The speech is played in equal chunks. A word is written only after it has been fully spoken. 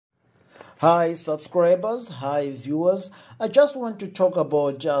Hi subscribers, hi viewers. I just want to talk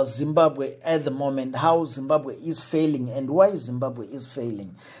about Zimbabwe at the moment, how Zimbabwe is failing and why Zimbabwe is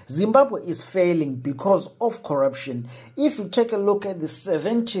failing. Zimbabwe is failing because of corruption. If you take a look at the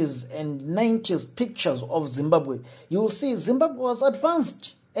 70s and 90s pictures of Zimbabwe, you will see Zimbabwe was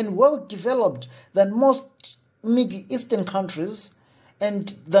advanced and well developed than most Middle Eastern countries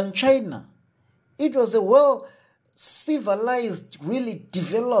and than China. It was a well civilized, really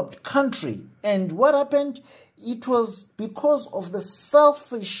developed country. And what happened? It was because of the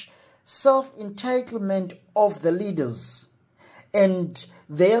selfish self-entitlement of the leaders and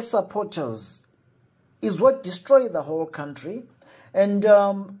their supporters is what destroyed the whole country. And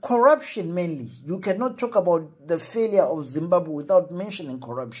corruption mainly. You cannot talk about the failure of Zimbabwe without mentioning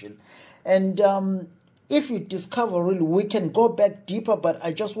corruption. And if you discover, really, we can go back deeper, but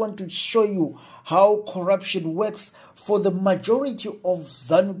I just want to show you how corruption works for the majority of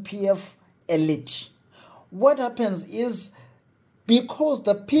ZANU-PF elite. What happens is, because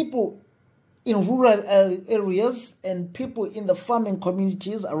the people in rural areas and people in the farming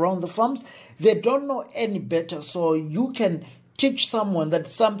communities around the farms, they don't know any better. So you can teach someone that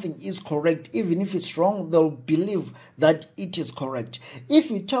something is correct, even if it's wrong, they'll believe that it is correct.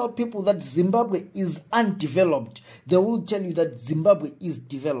 If you tell people that Zimbabwe is undeveloped, they will tell you that Zimbabwe is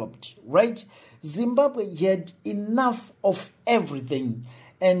developed, right? Zimbabwe had enough of everything,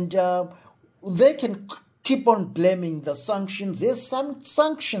 and they can keep on blaming the sanctions. There's some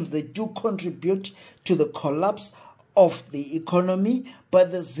sanctions that do contribute to the collapse of the economy,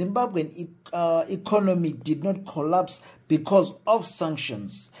 but the Zimbabwean economy did not collapse because of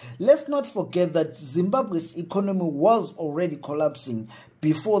sanctions. Let's not forget that Zimbabwe's economy was already collapsing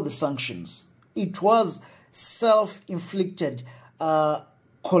before the sanctions. It was self-inflicted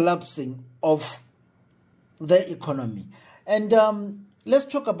collapsing of the economy. And let's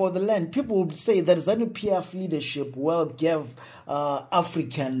talk about the land. People would say that ZANU-PF leadership gave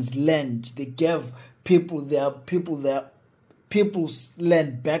Africans land. They gave people's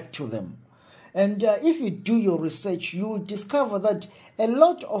land back to them. And if you do your research, you will discover that a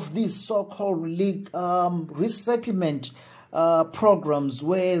lot of these so-called resettlement programs,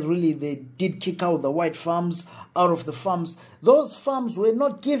 where really they did kick out the white farms out of the farms, those farms were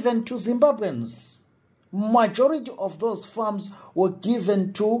not given to Zimbabweans. Majority of those farms were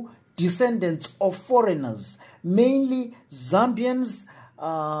given to descendants of foreigners, mainly Zambians,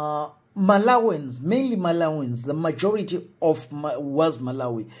 Malawians, mainly Malawians. The majority was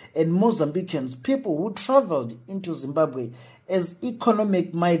Malawi, and Mozambicans, people who traveled into Zimbabwe as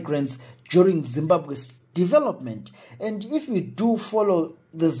economic migrants during Zimbabwe's development. And if you do follow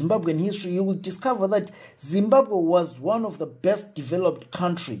the Zimbabwean history, you will discover that Zimbabwe was one of the best developed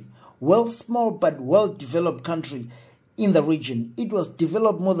country, well small but well developed country in the region. It was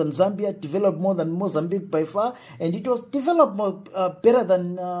developed more than Zambia, developed more than Mozambique by far, and it was developed more, better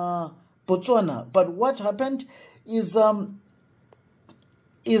than Botswana. But what happened is a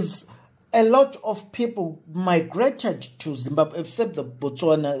lot of people migrated to Zimbabwe, except the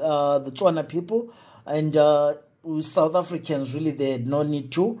Tswana people, and South Africans, really, they had no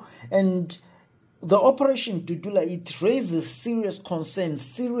need to. And the Operation Dudula, it raises serious concerns,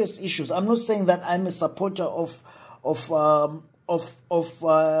 serious issues. I'm not saying that I'm a supporter of Operation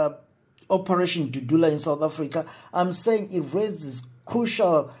Dudula in South Africa. I'm saying it raises a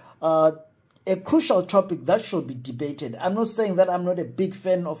crucial topic that should be debated. I'm not saying that I'm not a big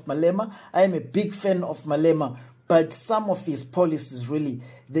fan of Malema. I am a big fan of Malema, but some of his policies, really,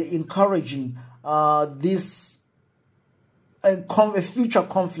 they're encouraging this a future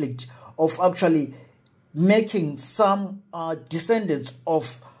conflict of actually making some descendants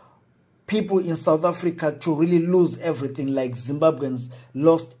of people in South Africa to really lose everything, like Zimbabweans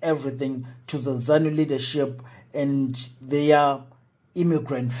lost everything to the ZANU leadership and their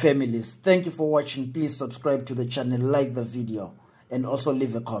immigrant families. Thank you for watching. Please subscribe to the channel, like the video, and also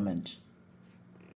leave a comment.